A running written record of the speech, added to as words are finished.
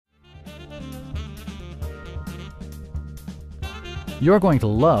You're going to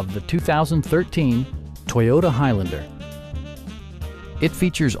love the 2013 Toyota Highlander. It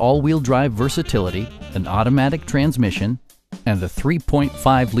features all-wheel drive versatility, an automatic transmission, and a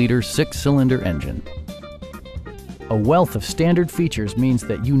 3.5-liter six-cylinder engine. A wealth of standard features means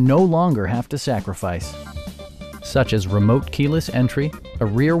that you no longer have to sacrifice, such as remote keyless entry, a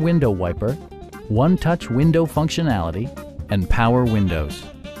rear window wiper, one-touch window functionality, and power windows.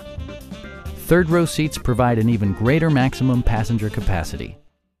 Third-row seats provide an even greater maximum passenger capacity.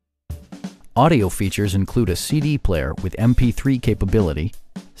 Audio features include a CD player with MP3 capability,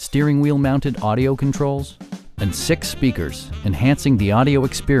 steering wheel mounted audio controls, and 6 speakers, enhancing the audio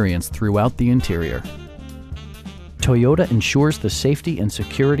experience throughout the interior. Toyota ensures the safety and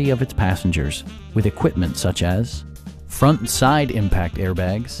security of its passengers with equipment such as front and side impact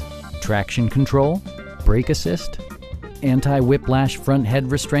airbags, traction control, brake assist, anti-whiplash front head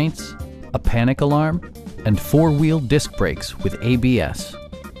restraints, a panic alarm, and 4-wheel disc brakes with ABS.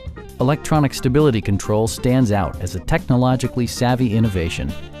 Electronic stability control stands out as a technologically savvy innovation,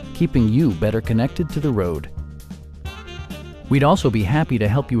 keeping you better connected to the road. We'd also be happy to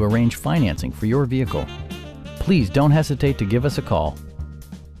help you arrange financing for your vehicle. Please don't hesitate to give us a call.